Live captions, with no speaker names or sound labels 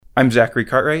I'm Zachary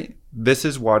Cartwright. This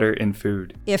is Water in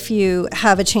Food. If you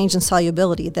have a change in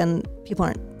solubility, then people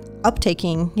aren't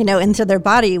uptaking, into their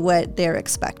body what they're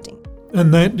expecting.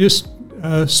 And that just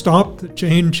stopped the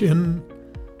change in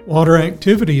water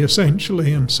activity,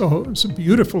 essentially. And so it's a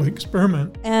beautiful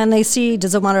experiment. And they see,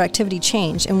 does the water activity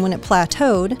change? And when it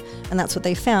plateaued, and that's what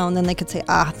they found, then they could say,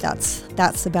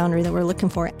 that's the boundary that we're looking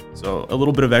for. So a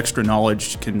little bit of extra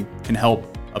knowledge can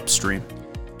help upstream.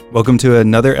 Welcome to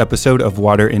another episode of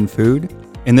Water in Food.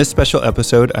 In this special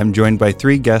episode, I'm joined by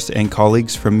three guests and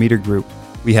colleagues from Meter Group.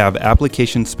 We have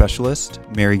Application Specialist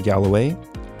Mary Galloway,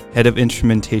 Head of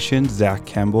Instrumentation Zach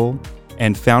Campbell,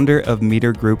 and Founder of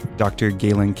Meter Group Dr.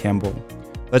 Galen Campbell.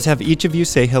 Let's have each of you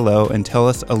say hello and tell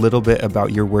us a little bit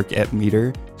about your work at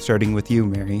Meter, starting with you,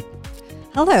 Mary.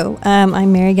 Hello,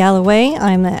 I'm Mary Galloway.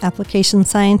 I'm the Application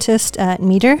Scientist at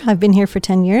Meter. I've been here for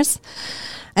 10 years.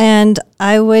 And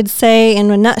I would say, in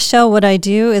a nutshell, what I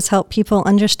do is help people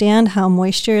understand how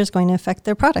moisture is going to affect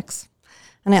their products.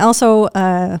 And I also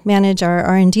manage our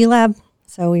R&D lab.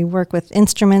 So we work with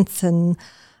instruments and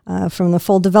from the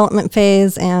full development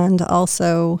phase and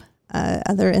also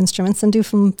other instruments and do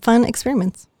some fun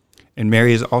experiments. And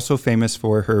Mary is also famous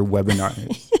for her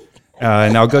webinars.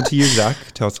 And I'll go to you, Zach.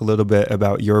 Tell us a little bit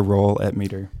about your role at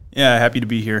Meter. Yeah, happy to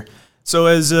be here. So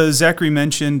as Zachary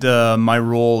mentioned, my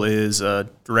role is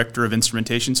Director of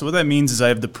Instrumentation. So what that means is I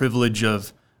have the privilege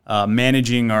of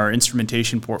managing our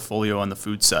instrumentation portfolio on the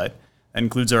food side. That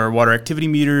includes our water activity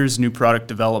meters, new product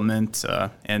development,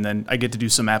 and then I get to do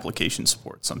some application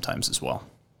support sometimes as well.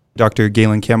 Dr.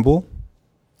 Galen Campbell?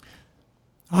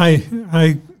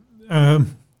 I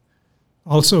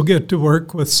also get to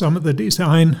work with some of the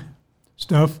design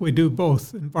stuff. We do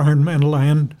both environmental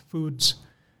and foods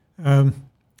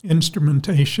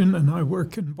instrumentation, and I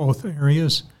work in both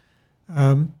areas,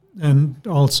 and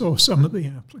also some of the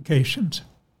applications.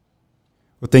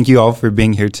 Well, thank you all for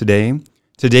being here today.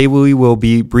 Today we will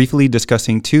be briefly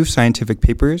discussing two scientific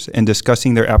papers and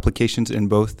discussing their applications in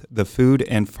both the food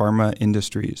and pharma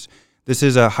industries. This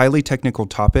is a highly technical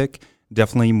topic,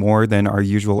 definitely more than our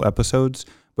usual episodes,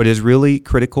 but is really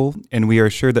critical, and we are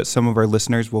sure that some of our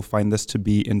listeners will find this to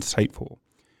be insightful.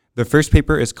 The first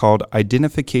paper is called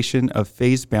Identification of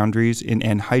Phase Boundaries in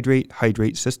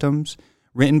Anhydrate-Hydrate Systems,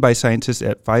 written by scientists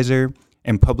at Pfizer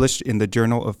and published in the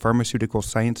Journal of Pharmaceutical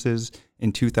Sciences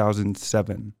in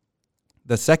 2007.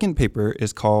 The second paper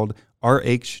is called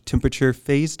RH Temperature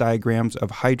Phase Diagrams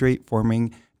of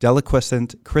Hydrate-Forming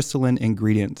Deliquescent Crystalline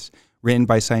Ingredients, written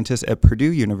by scientists at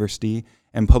Purdue University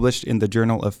and published in the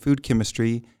Journal of Food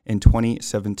Chemistry in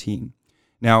 2017.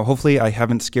 Now, hopefully I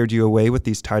haven't scared you away with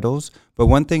these titles, but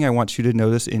one thing I want you to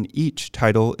notice in each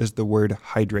title is the word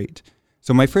hydrate.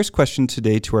 So my first question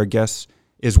today to our guests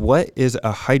is, what is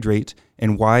a hydrate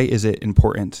and why is it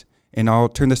important? And I'll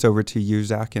turn this over to you,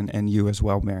 Zach, and you as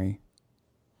well, Mary.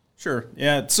 Sure.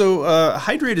 Yeah. So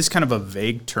hydrate is kind of a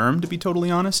vague term, to be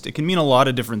totally honest. It can mean a lot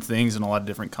of different things in a lot of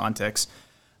different contexts.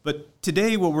 But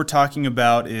today what we're talking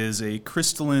about is a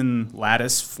crystalline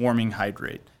lattice forming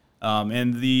hydrate.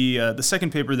 And the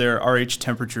second paper there, RH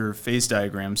Temperature Phase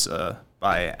Diagrams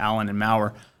by Allen and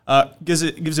Maurer, gives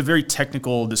a very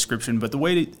technical description. But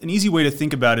an easy way to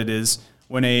think about it is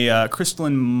when a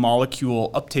crystalline molecule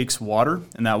uptakes water,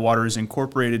 and that water is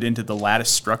incorporated into the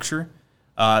lattice structure,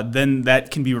 then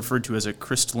that can be referred to as a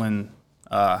crystalline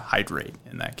hydrate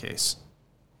in that case.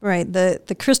 Right.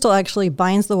 The crystal actually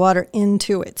binds the water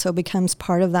into it, so it becomes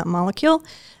part of that molecule,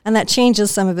 and that changes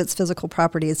some of its physical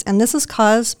properties. And this is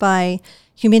caused by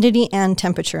humidity and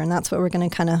temperature, and that's what we're going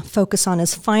to kind of focus on,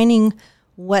 is finding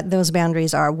what those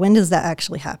boundaries are. When does that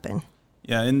actually happen?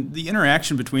 Yeah, and the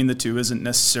interaction between the two isn't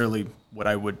necessarily what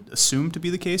I would assume to be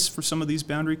the case for some of these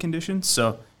boundary conditions,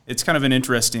 so it's kind of an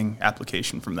interesting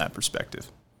application from that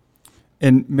perspective.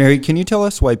 And Mary, can you tell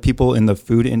us why people in the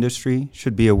food industry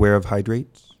should be aware of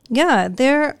hydrates? Yeah,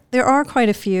 there are quite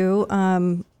a few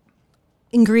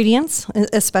ingredients,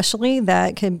 especially,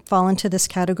 that could fall into this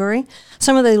category.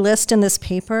 Some of the list in this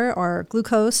paper are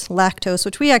glucose, lactose,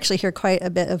 which we actually hear quite a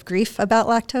bit of grief about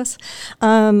lactose,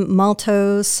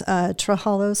 maltose,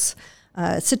 trehalose,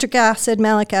 citric acid,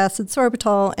 malic acid,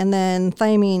 sorbitol, and then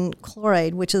thiamine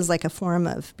chloride, which is like a form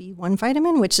of B1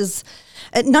 vitamin, which is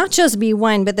not just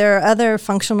B1, but there are other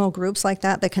functional groups like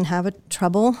that can have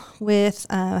trouble with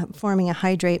forming a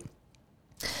hydrate.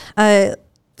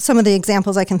 Some of the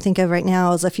examples I can think of right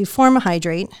now is if you form a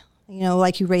hydrate,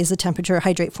 like you raise the temperature,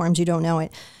 hydrate forms, you don't know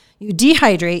it. You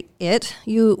dehydrate it,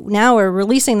 you now are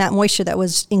releasing that moisture that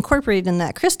was incorporated in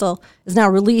that crystal is now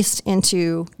released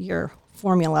into your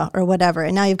formula or whatever.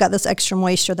 And now you've got this extra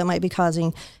moisture that might be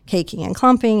causing caking and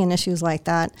clumping and issues like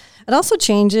that. It also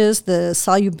changes the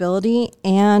solubility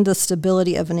and the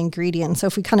stability of an ingredient. So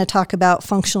if we kind of talk about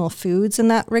functional foods in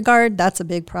that regard, that's a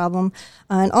big problem.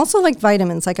 And also like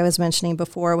vitamins, like I was mentioning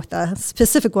before with the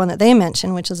specific one that they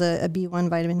mentioned, which is a B1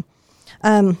 vitamin.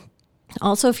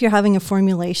 Also, if you're having a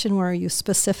formulation where you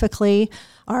specifically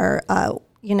are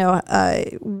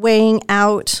weighing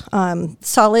out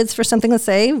solids for something, let's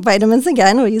say vitamins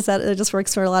again, we'll use that, it just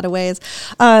works for a lot of ways.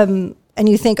 And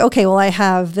you think, okay, well, I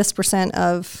have this %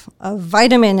 of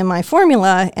vitamin in my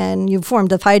formula, and you've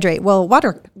formed a hydrate. Well,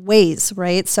 water weighs,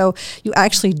 right? So you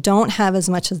actually don't have as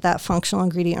much as that functional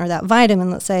ingredient or that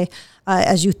vitamin, let's say,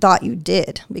 as you thought you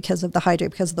did because of the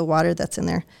hydrate, because of the water that's in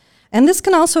there. And this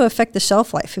can also affect the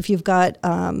shelf life. If you've got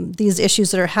these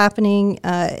issues that are happening,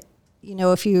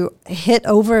 if you hit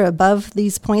over above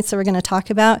these points that we're going to talk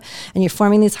about and you're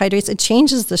forming these hydrates, it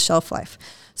changes the shelf life.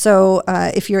 So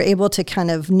if you're able to kind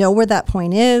of know where that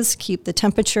point is, keep the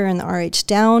temperature and the RH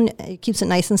down, it keeps it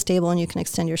nice and stable, and you can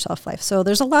extend your shelf life. So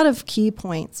there's a lot of key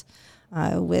points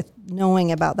with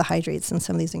knowing about the hydrates and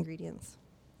some of these ingredients.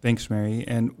 Thanks, Mary.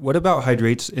 And what about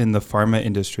hydrates in the pharma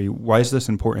industry? Why is this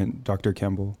important, Dr.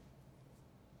 Campbell?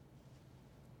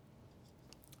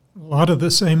 A lot of the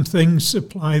same things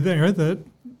apply there that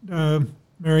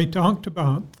Mary talked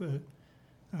about.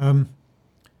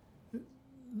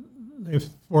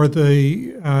 For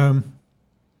the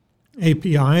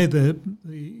API, the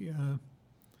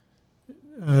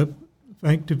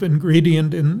active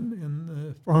ingredient in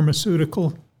the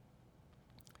pharmaceutical,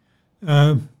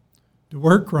 to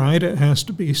work right, it has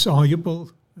to be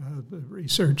soluble. The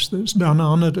research that's done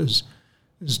on it is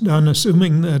done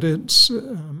assuming that its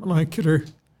molecular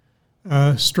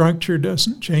structure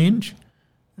doesn't change,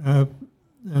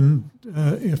 and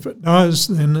if it does,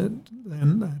 then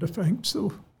that affects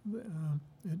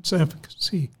its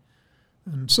efficacy.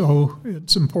 And so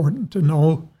it's important to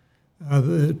know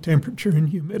the temperature and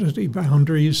humidity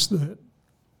boundaries that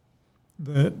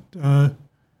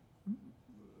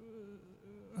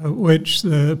which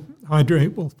the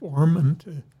hydrate will form, and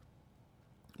to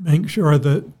make sure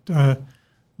that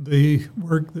the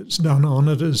work that's done on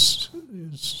it is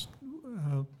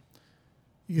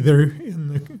either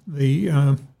in the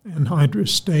anhydrous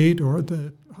state or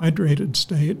the hydrated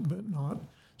state, but not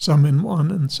some in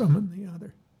one and some in the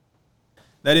other.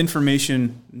 That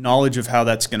information, knowledge of how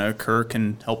that's going to occur,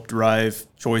 can help drive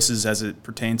choices as it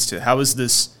pertains to how is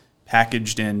this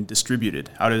packaged and distributed?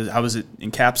 How is it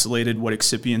encapsulated? What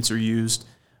excipients are used?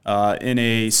 In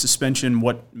a suspension,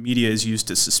 what media is used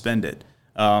to suspend it?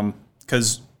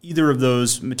 Because either of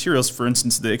those materials, for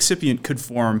instance, the excipient could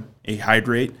form a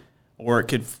hydrate or it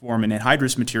could form an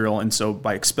anhydrous material, and so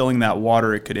by expelling that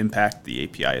water, it could impact the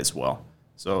API as well.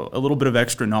 So a little bit of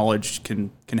extra knowledge can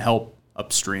help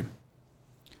upstream.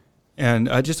 And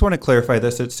I just want to clarify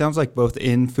this. It sounds like both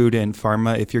in food and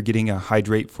pharma, if you're getting a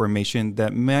hydrate formation,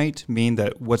 that might mean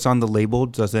that what's on the label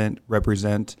doesn't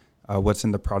represent what's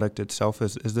in the product itself.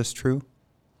 Is this true?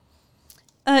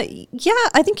 Yeah,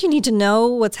 I think you need to know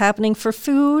what's happening for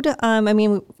food.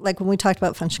 Like when we talked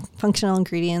about functional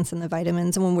ingredients and the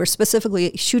vitamins, and when we're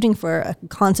specifically shooting for a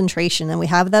concentration and we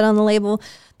have that on the label,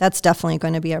 that's definitely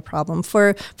going to be a problem.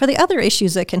 For the other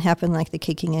issues that can happen, like the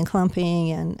caking and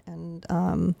clumping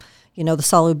and the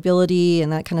solubility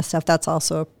and that kind of stuff, that's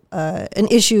also an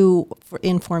issue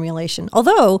in formulation.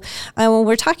 Although, when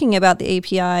we're talking about the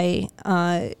API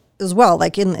as well,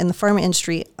 like in the pharma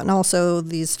industry and also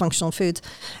these functional foods,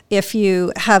 if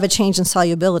you have a change in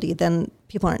solubility, then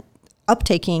people aren't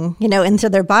uptaking, into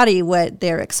their body what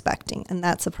they're expecting. And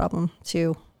that's a problem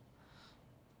too.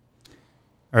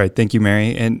 All right, thank you,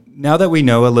 Mary. And now that we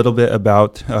know a little bit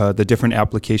about the different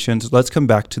applications, let's come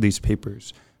back to these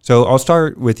papers. So I'll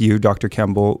start with you, Dr.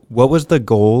 Campbell. What was the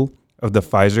goal of the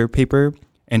Pfizer paper,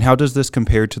 and how does this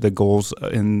compare to the goals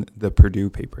in the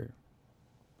Purdue paper?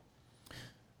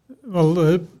 Well,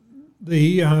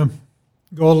 the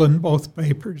goal in both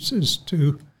papers is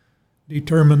to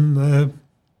determine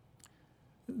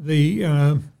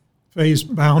the phase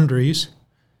boundaries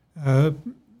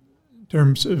in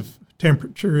terms of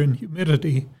temperature and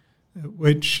humidity at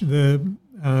which the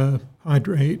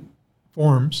hydrate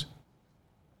forms.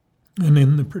 And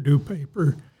in the Purdue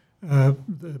paper,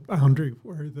 the boundary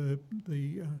where the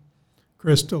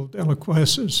crystal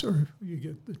deliquesces, or you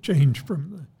get the change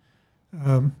from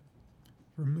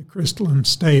the crystalline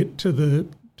state to the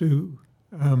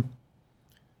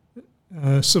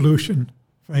solution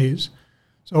phase.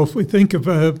 So if we think of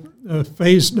a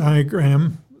phase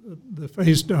diagram, the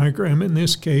phase diagram in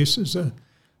this case is a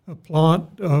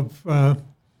plot of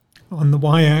on the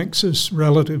y-axis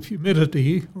relative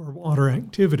humidity or water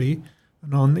activity,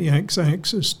 and on the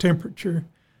x-axis temperature,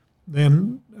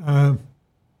 then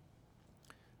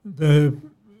the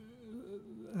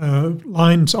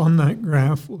lines on that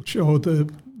graph will show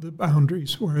the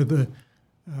boundaries where the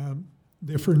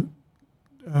different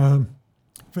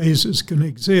phases can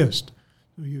exist.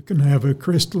 So you can have a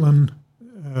crystalline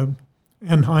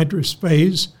anhydrous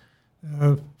phase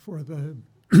for the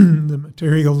the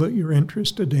material that you're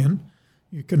interested in.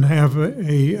 You can have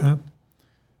a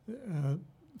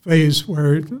phase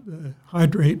where the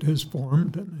hydrate has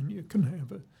formed, and then you can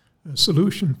have a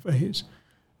solution phase.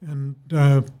 And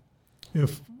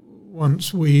if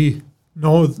once we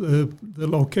know the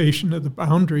location of the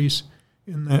boundaries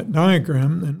in that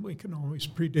diagram, then we can always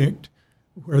predict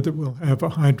whether we'll have a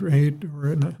hydrate or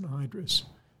an anhydrous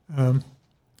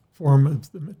form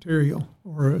of the material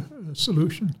or a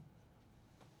solution.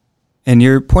 And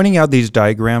you're pointing out these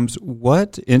diagrams.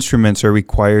 What instruments are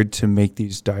required to make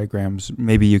these diagrams?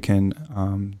 Maybe you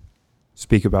can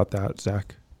speak about that,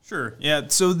 Zach. Sure. Yeah.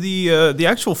 So the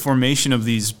actual formation of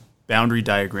these boundary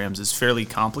diagrams is fairly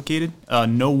complicated.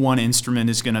 No one instrument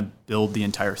is going to build the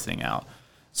entire thing out.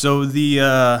 So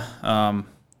the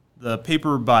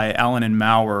paper by Allen and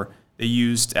Maurer, they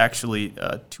used actually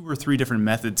 2 or 3 different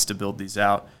methods to build these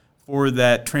out. For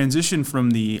that transition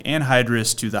from the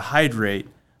anhydrous to the hydrate,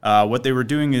 what they were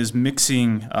doing is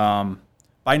mixing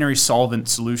binary solvent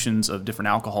solutions of different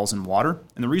alcohols and water.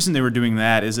 And the reason they were doing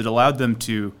that is it allowed them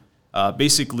to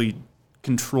basically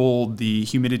control the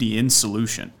humidity in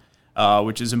solution,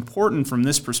 which is important from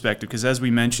this perspective because, as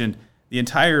we mentioned, the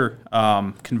entire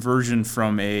conversion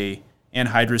from a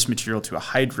anhydrous material to a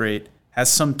hydrate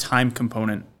has some time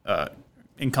component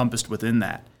encompassed within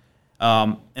that.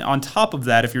 And on top of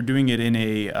that, if you're doing it in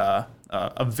a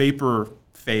vapor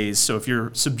phase, so if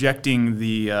you're subjecting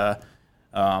they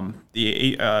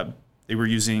were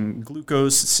using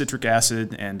glucose, citric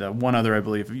acid, and one other, I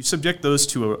believe. If you subject those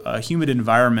to a humid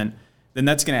environment, then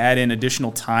that's going to add in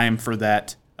additional time for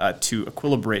that to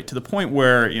equilibrate to the point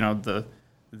where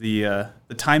the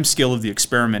time scale of the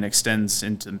experiment extends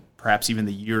into perhaps even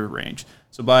the year range.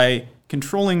 So by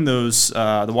controlling those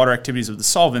the water activities of the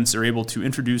solvents, they're able to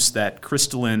introduce that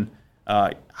crystalline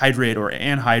hydrate or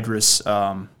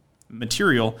anhydrous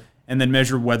material, and then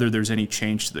measure whether there's any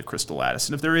change to the crystal lattice.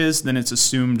 And if there is, then it's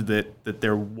assumed that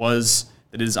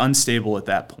it is unstable at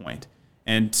that point.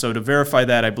 And so to verify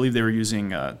that, I believe they were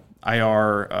using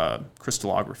IR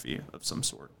crystallography of some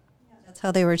sort. That's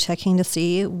how they were checking to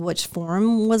see which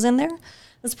form was in there.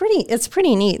 It's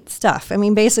pretty neat stuff. I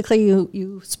mean, basically,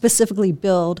 you specifically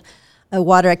build a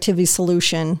water activity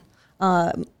solution.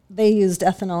 They used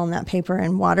ethanol in that paper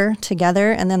and water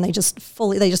together, and then they just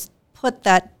put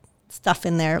that stuff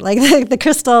in there, like the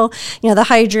crystal, the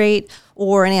hydrate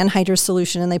or an anhydrous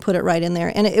solution, and they put it right in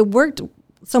there. And it worked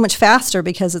so much faster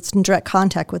because it's in direct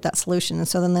contact with that solution. And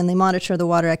so then they monitor the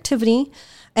water activity,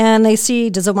 and they see,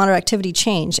 does the water activity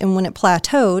change? And when it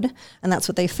plateaued, and that's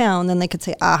what they found, then they could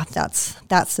say,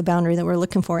 that's the boundary that we're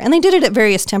looking for. And they did it at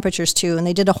various temperatures too, and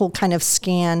they did a whole kind of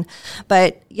scan.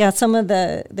 But yeah,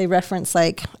 they referenced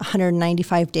like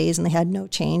 195 days, and they had no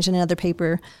change. In another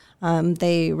paper,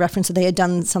 they referenced that they had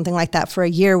done something like that for a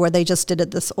year, where they just did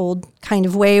it this old kind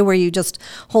of way where you just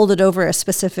hold it over a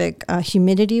specific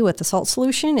humidity with the salt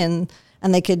solution, and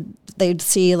they'd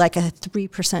see like a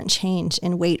 3% change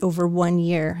in weight over 1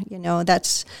 year.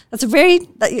 That's a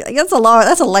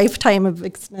lifetime of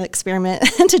experiment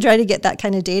to try to get that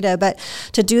kind of data. But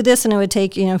to do this, and it would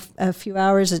take a few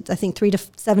hours, I think 3 to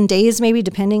 7 days maybe,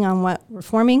 depending on what we're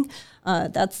forming.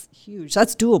 That's huge.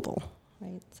 That's doable.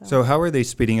 Right, so how are they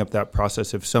speeding up that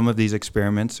process? If some of these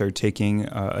experiments are taking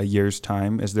a year's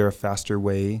time, is there a faster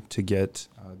way to get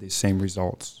these same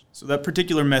results? So that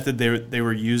particular method they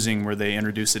were using, where they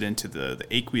introduce it into the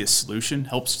aqueous solution,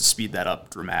 helps to speed that up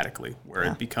dramatically, where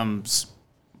it becomes,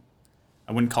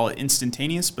 I wouldn't call it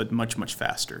instantaneous, but much, much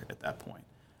faster at that point.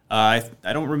 I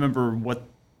don't remember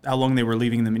how long they were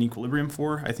leaving them in equilibrium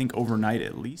for. I think overnight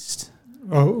at least.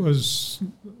 Well, it was,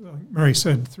 like Mary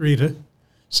said, 3 to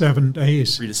 7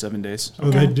 days. 3 to 7 days. So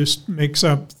they just mix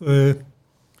up the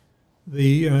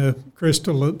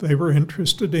crystal that they were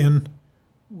interested in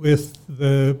with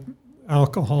the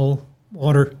alcohol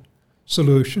water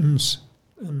solutions,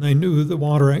 and they knew the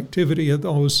water activity of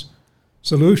those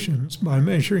solutions by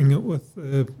measuring it with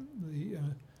the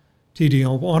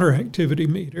TDL water activity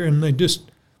meter, and they just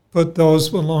put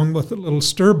those along with a little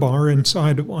stir bar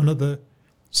inside of one of the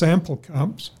sample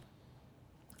cups.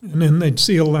 And then they'd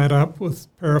seal that up with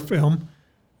parafilm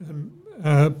and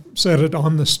set it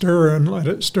on the stirrer and let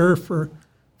it stir for a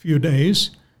few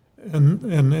days. and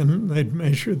then they'd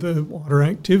measure the water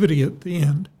activity at the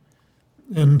end.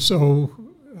 And so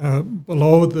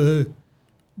below the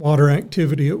water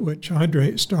activity at which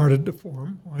hydrate started to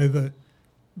form, why the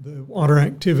water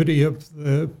activity of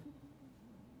the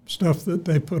stuff that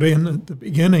they put in at the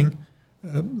beginning,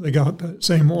 they got that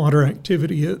same water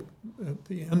activity at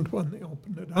the end when they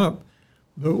opened it up.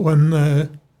 But when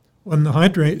the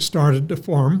hydrate started to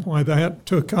form, why that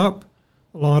took up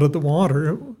a lot of the water,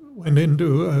 it went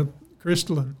into a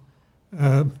crystalline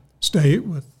state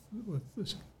with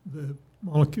the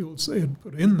molecules they had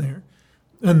put in there.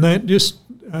 And that just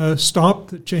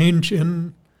stopped the change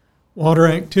in water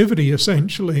activity,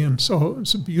 essentially. And so it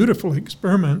was a beautiful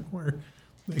experiment where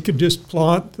they could just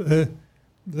plot the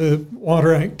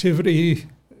water activity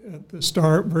at the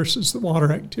start versus the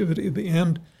water activity at the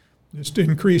end. Just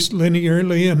increased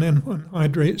linearly, and then when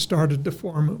hydrate started to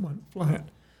form, it went flat.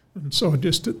 And so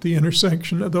just at the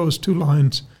intersection of those two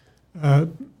lines,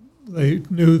 they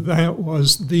knew that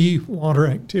was the water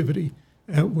activity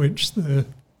at which that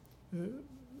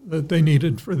they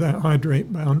needed for that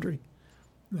hydrate boundary.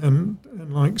 And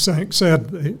like Zach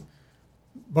said,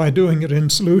 by doing it in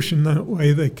solution that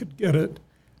way, they could get it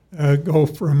go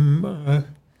from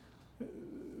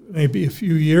maybe a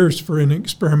few years for an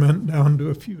experiment down to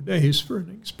a few days for an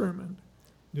experiment,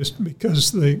 just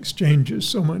because the exchange is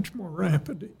so much more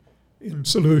rapid in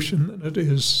solution than it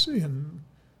is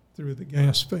through the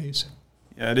gas phase.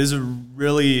 Yeah, it is a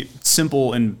really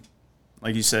simple and,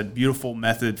 like you said, beautiful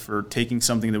method for taking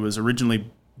something that was originally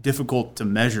difficult to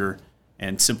measure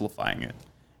and simplifying it.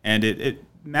 And it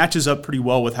matches up pretty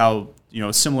well with how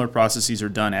similar processes are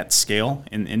done at scale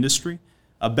in industry.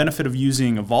 A benefit of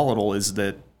using a volatile is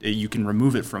that you can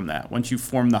remove it from that. Once you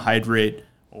form the hydrate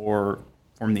or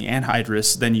form the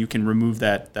anhydrous, then you can remove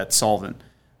that solvent.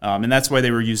 And that's why they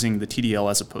were using the TDL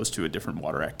as opposed to a different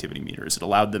water activity meter. It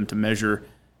allowed them to measure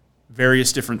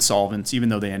various different solvents, even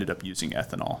though they ended up using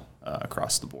ethanol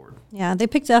across the board. Yeah, they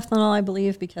picked ethanol, I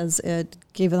believe, because it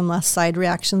gave them less side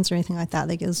reactions or anything like that.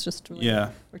 Like, it was just really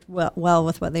worked well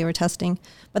with what they were testing.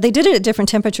 But they did it at different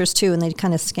temperatures, too, and they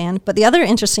kind of scanned. But the other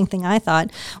interesting thing I thought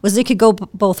was they could go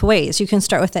both ways. You can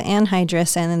start with the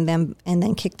anhydrous and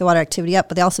then kick the water activity up,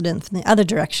 but they also did it from the other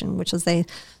direction, which is they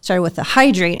started with the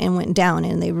hydrate and went down,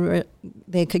 and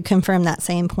they could confirm that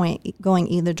same point going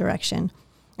either direction.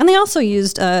 And they also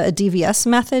used a DVS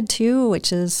method, too,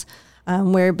 which is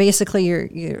where basically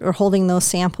you're holding those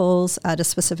samples at a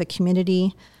specific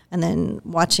humidity and then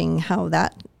watching how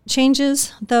that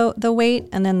changes the weight.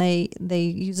 And then they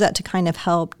use that to kind of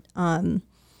help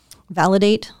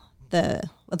validate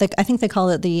I think they call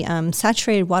it the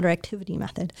saturated water activity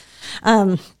method.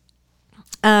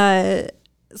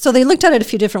 So they looked at it a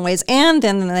few different ways, and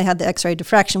then they had the X-ray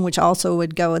diffraction, which also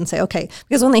would go and say, okay,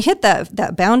 because when they hit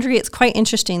that boundary, it's quite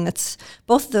interesting. That's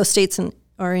both of those states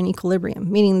are in equilibrium,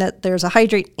 meaning that there's a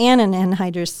hydrate and an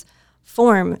anhydrous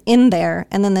form in there,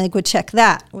 and then they would check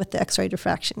that with the X-ray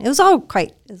diffraction. It was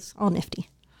all nifty.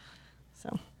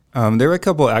 So there were a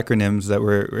couple acronyms that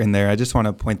were in there. I just want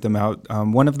to point them out.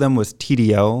 One of them was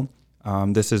TDL.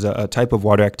 This is a type of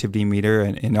water activity meter,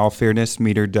 and in all fairness,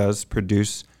 Meter does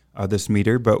produce this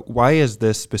meter, but why is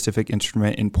this specific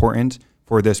instrument important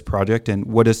for this project, and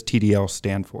what does TDL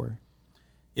stand for?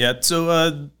 Yeah, so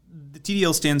the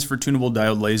TDL stands for tunable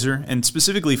diode laser, and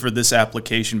specifically for this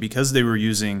application, because they were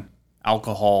using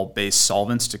alcohol-based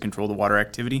solvents to control the water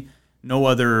activity, no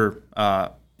other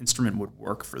instrument would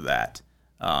work for that,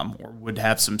 or would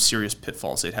have some serious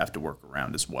pitfalls they'd have to work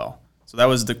around as well. So that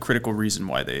was the critical reason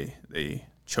why they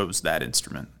chose that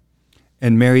instrument.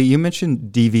 And Mary, you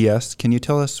mentioned DVS. Can you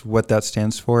tell us what that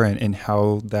stands for and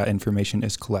how that information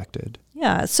is collected?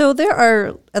 Yeah, so there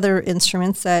are other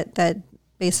instruments that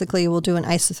basically will do an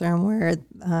isotherm where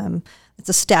it's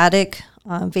a static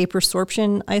vapor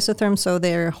sorption isotherm. So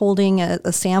they're holding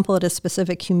a sample at a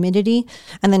specific humidity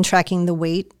and then tracking the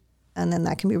weight, and then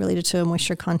that can be related to a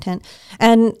moisture content.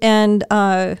 And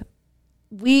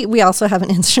we also have an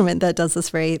instrument that does this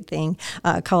very thing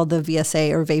called the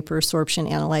VSA, or Vapor Sorption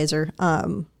Analyzer,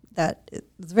 that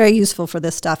is very useful for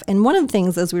this stuff. And one of the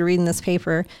things, as we were reading this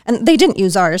paper, and they didn't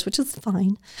use ours, which is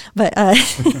fine, but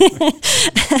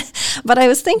but I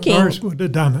was thinking... Ours would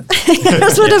have done it.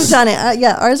 Ours would have done it.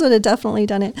 Yeah, ours would have definitely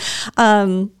done it.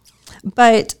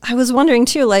 But I was wondering,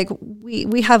 too, like,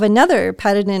 we have another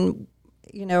patented,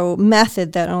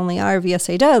 method that only our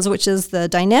VSA does, which is the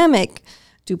dynamic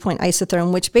dew point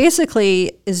isotherm, which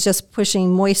basically is just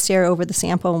pushing moist air over the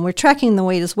sample, and we're tracking the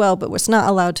weight as well, but it's not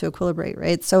allowed to equilibrate,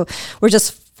 right? So we're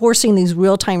just forcing these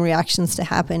real-time reactions to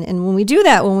happen. And when we do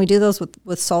those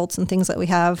with salts and things that we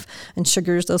have, and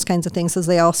sugars, those kinds of things, as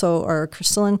they also are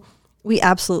crystalline, we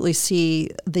absolutely see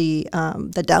the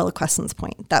deliquescence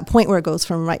point, that point where it goes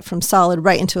from solid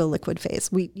right into a liquid phase.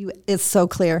 It's so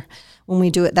clear when we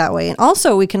do it that way. And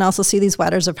also, we can also see these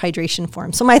waters of hydration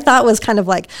form. So my thought was kind of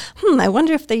like, I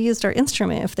wonder if they used our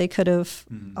instrument, if they could have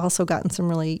also gotten some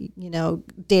really,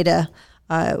 data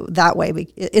that way.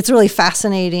 It's a really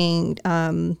fascinating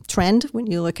trend when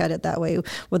you look at it that way,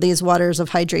 where these waters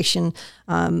of hydration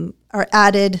are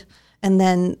added, and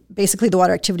then basically the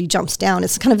water activity jumps down.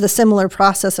 It's kind of the similar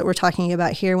process that we're talking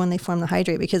about here when they form the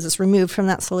hydrate, because it's removed from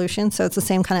that solution. So it's the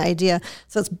same kind of idea.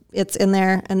 So it's in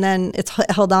there, and then it's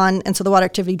held on, and so the water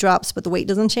activity drops, but the weight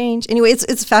doesn't change. Anyway,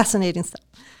 it's fascinating stuff.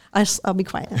 I'll be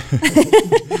quiet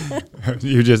now.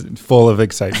 You're just full of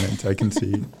excitement, I can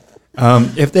see.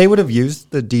 If they would have used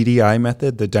the DDI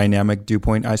method, the dynamic dew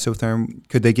point isotherm,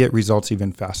 could they get results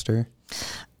even faster?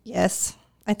 Yes,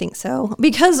 I think so.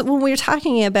 Because when we're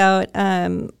talking about,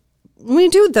 when we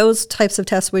do those types of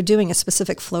tests, we're doing a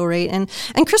specific flow rate. And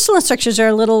crystalline structures are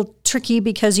a little tricky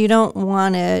because you don't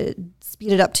want to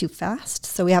speed it up too fast.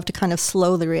 So we have to kind of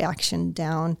slow the reaction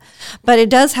down. But it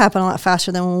does happen a lot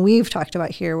faster than when we've talked about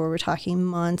here, where we're talking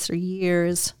months or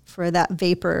years for that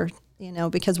vapor,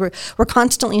 because we're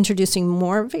constantly introducing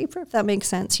more vapor, if that makes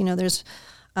sense. There's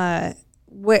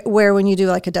where when you do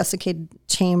like a desiccated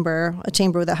chamber, a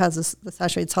chamber that has the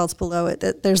saturated salts below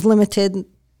it, there's limited,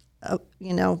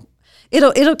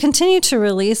 it'll continue to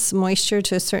release moisture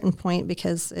to a certain point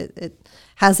because it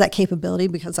has that capability,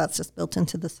 because that's just built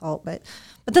into the salt. But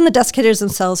then the desiccators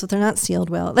themselves, if they're not sealed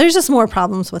well, there's just more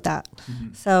problems with that.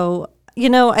 Mm-hmm. So,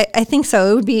 I think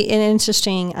so. It would be an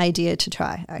interesting idea to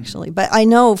try, actually. But I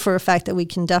know for a fact that we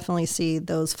can definitely see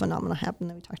those phenomena happen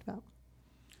that we talked about.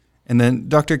 And then,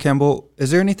 Dr. Campbell,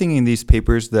 is there anything in these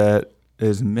papers that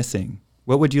is missing?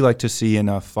 What would you like to see in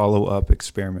a follow-up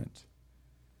experiment?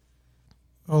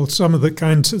 Well, some of the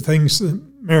kinds of things that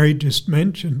Mary just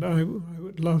mentioned, I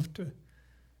would love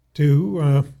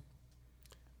to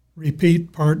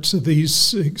repeat parts of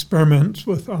these experiments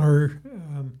with our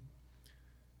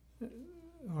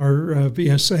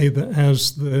VSA that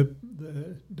has the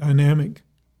dynamic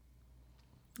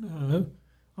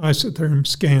isotherm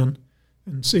scan,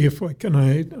 and see if we can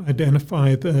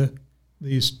identify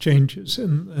these changes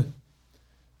in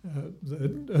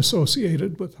the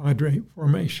associated with hydrate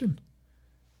formation.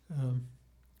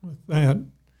 With that,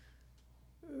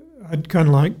 I'd kind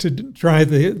of like to try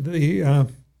the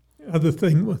other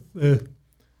thing with the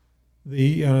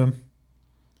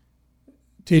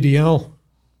TDL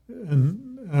and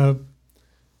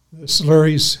the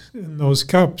slurries in those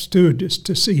cups too, just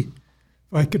to see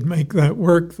if I could make that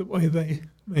work the way they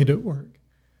made it work.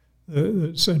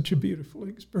 It's such a beautiful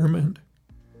experiment.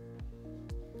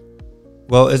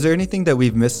 Well, is there anything that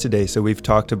we've missed today? So we've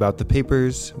talked about the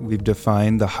papers, we've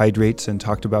defined the hydrates and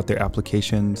talked about their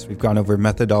applications. We've gone over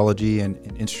methodology and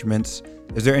instruments.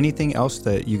 Is there anything else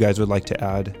that you guys would like to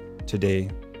add today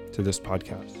to this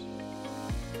podcast?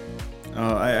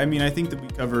 I think that we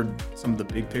covered some of the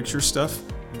big picture stuff.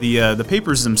 The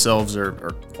papers themselves are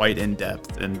quite in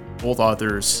depth, and all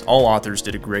authors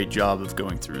did a great job of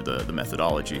going through the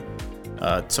methodology.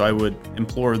 So I would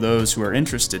implore those who are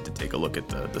interested to take a look at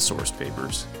the source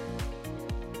papers.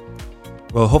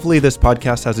 Well, hopefully this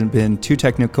podcast hasn't been too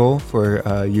technical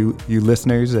for you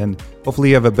listeners, and hopefully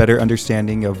you have a better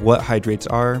understanding of what hydrates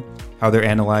are, how they're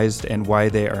analyzed, and why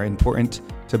they are important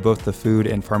to both the food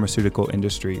and pharmaceutical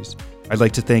industries. I'd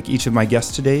like to thank each of my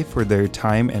guests today for their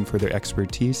time and for their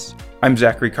expertise. I'm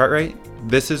Zachary Cartwright.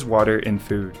 This is Water in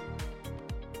Food.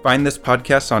 Find this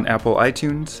podcast on Apple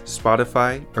iTunes,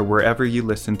 Spotify, or wherever you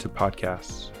listen to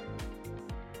podcasts.